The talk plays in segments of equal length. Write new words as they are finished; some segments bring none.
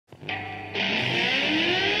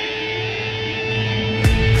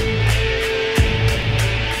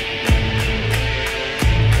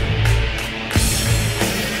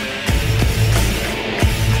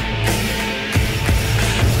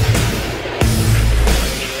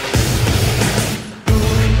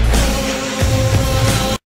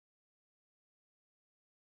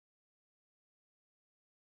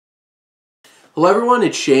Hello everyone,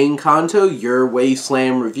 it's Shane Kanto, your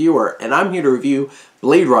Wasteland reviewer, and I'm here to review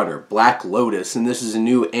Blade Runner Black Lotus, and this is a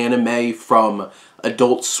new anime from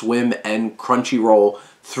Adult Swim and Crunchyroll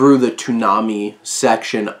through the Toonami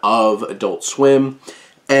section of Adult Swim.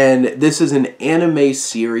 And this is an anime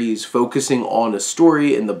series focusing on a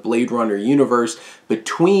story in the Blade Runner universe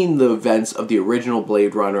between the events of the original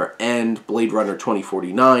Blade Runner and Blade Runner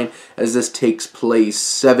 2049, as this takes place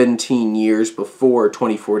 17 years before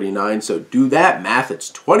 2049, so do that math, it's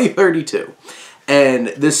 2032. And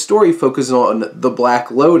this story focuses on the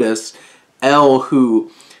Black Lotus, Elle, who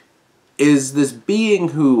is this being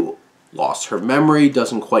who lost her memory,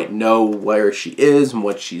 doesn't quite know where she is and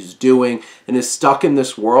what she's doing, and is stuck in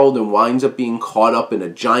this world and winds up being caught up in a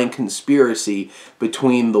giant conspiracy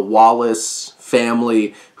between the Wallace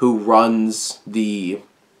family, who runs the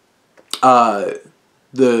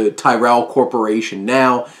Tyrell Corporation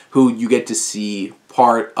now, who you get to see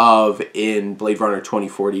part of in Blade Runner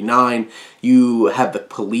 2049. You have the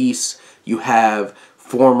police, you have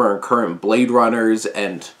former and current Blade Runners,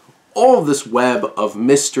 and all of this web of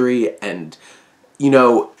mystery, and, you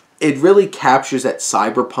know, it really captures that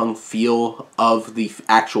cyberpunk feel of the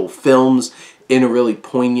actual films in a really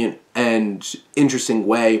poignant and interesting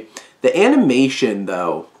way. The animation,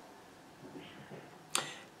 though,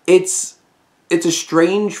 it's a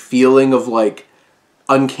strange feeling of, like,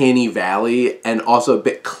 Uncanny Valley, and also a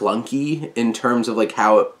bit clunky in terms of, like,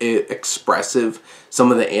 how expressive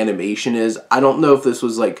some of the animation is. I don't know if this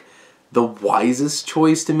was, like, the wisest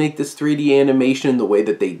choice to make this 3D animation the way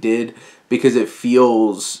that they did, because it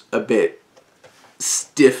feels a bit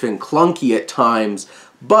stiff and clunky at times.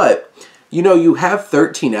 But, you know, you have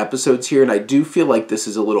 13 episodes here, and I do feel like this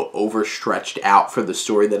is a little overstretched out for the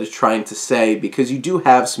story that it's trying to say, because you do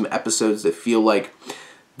have some episodes that feel like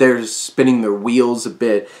they're spinning their wheels a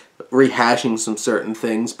bit, rehashing some certain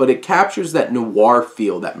things, but it captures that noir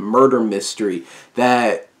feel, that murder mystery,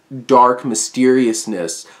 that dark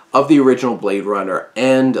mysteriousness of the original Blade Runner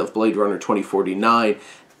and of Blade Runner 2049.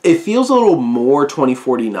 It feels a little more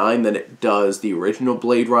 2049 than it does the original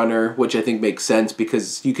Blade Runner, which I think makes sense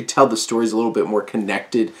because you could tell the story's a little bit more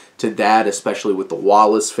connected to that, especially with the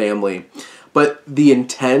Wallace family. But the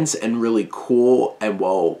intense and really cool and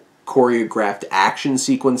well choreographed action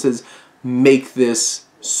sequences make this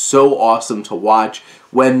so awesome to watch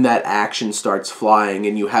when that action starts flying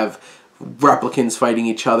and you have replicants fighting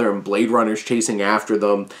each other and Blade Runners chasing after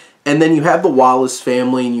them. And then you have the Wallace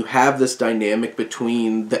family, and you have this dynamic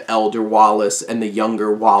between the elder Wallace and the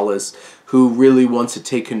younger Wallace, who really wants to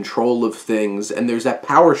take control of things, and there's that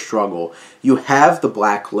power struggle. You have the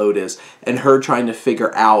Black Lotus and her trying to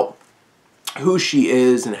figure out who she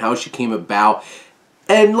is and how she came about.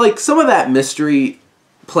 And, like, some of that mystery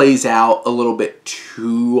plays out a little bit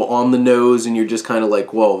too on the nose, and you're just kind of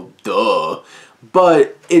like, well, duh.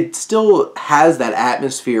 But it still has that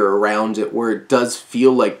atmosphere around it where it does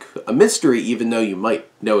feel like a mystery, even though you might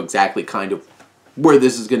know exactly kind of where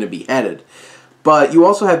this is going to be headed. But you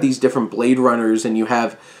also have these different Blade Runners, and you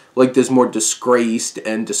have, like, this more disgraced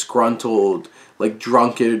and disgruntled, like,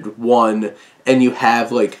 drunken one, and you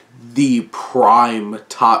have, like, the prime,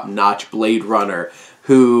 top-notch Blade Runner,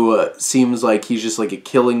 who seems like he's just like a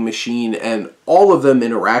killing machine, and all of them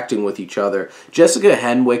interacting with each other. Jessica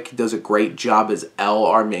Henwick does a great job as Elle,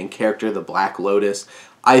 our main character, the Black Lotus.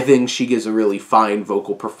 I think she gives a really fine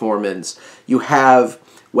vocal performance. You have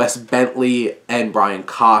Wes Bentley and Brian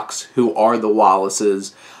Cox, who are the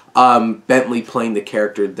Wallaces. Bentley playing the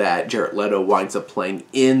character that Jared Leto winds up playing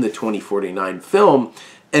in the 2049 film.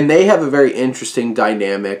 And they have a very interesting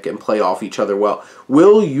dynamic and play off each other well.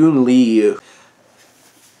 Will Yoon Lee,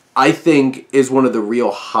 I think, is one of the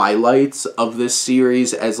real highlights of this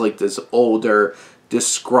series as, like, this older,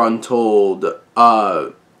 disgruntled,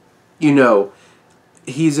 you know,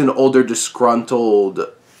 he's an older, disgruntled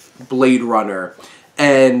Blade Runner,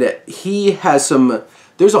 and he has some,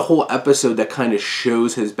 there's a whole episode that kind of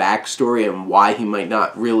shows his backstory and why he might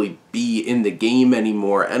not really be in the game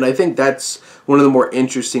anymore, and I think that's one of the more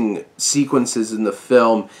interesting sequences in the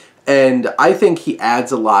film, and I think he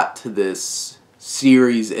adds a lot to this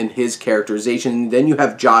series and his characterization. Then you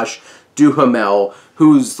have Josh Duhamel,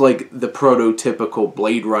 who's like the prototypical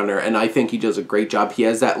Blade Runner, and I think he does a great job. He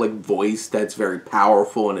has that, like, voice that's very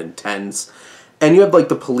powerful and intense. And you have, like,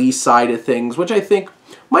 the police side of things, which I think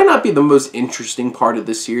might not be the most interesting part of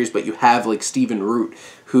this series, but you have, like, Stephen Root,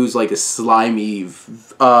 who's like a slimy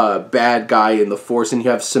bad guy in the Force, and you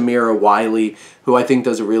have Samira Wiley, who I think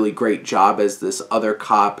does a really great job as this other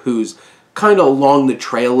cop who's kind of along the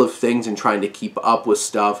trail of things and trying to keep up with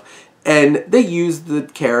stuff. And they use the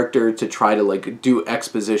character to try to, like, do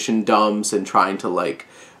exposition dumps and trying to, like,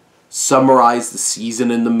 summarize the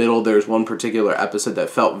season in the middle. There's one particular episode that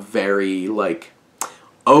felt very like,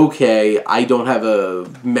 okay, I don't have a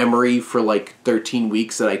memory for like 13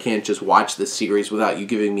 weeks that I can't just watch this series without you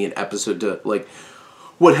giving me an episode to like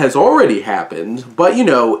what has already happened. But you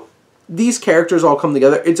know, these characters all come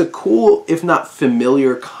together. It's a cool, if not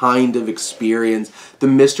familiar, kind of experience. The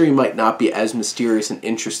mystery might not be as mysterious and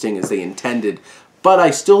interesting as they intended, but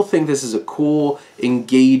I still think this is a cool,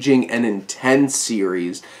 engaging, and intense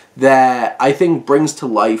series that I think brings to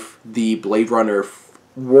life the Blade Runner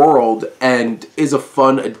world and is a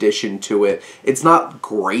fun addition to it. It's not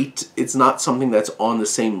great. It's not something that's on the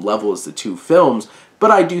same level as the two films,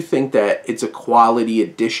 but I do think that it's a quality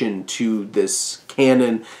addition to this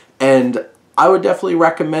canon, and I would definitely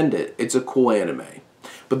recommend it. It's a cool anime.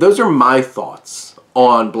 But those are my thoughts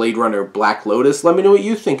on Blade Runner Black Lotus. Let me know what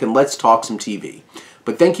you think, and let's talk some TV.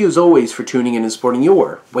 But thank you as always for tuning in and supporting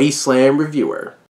your Wasteland reviewer.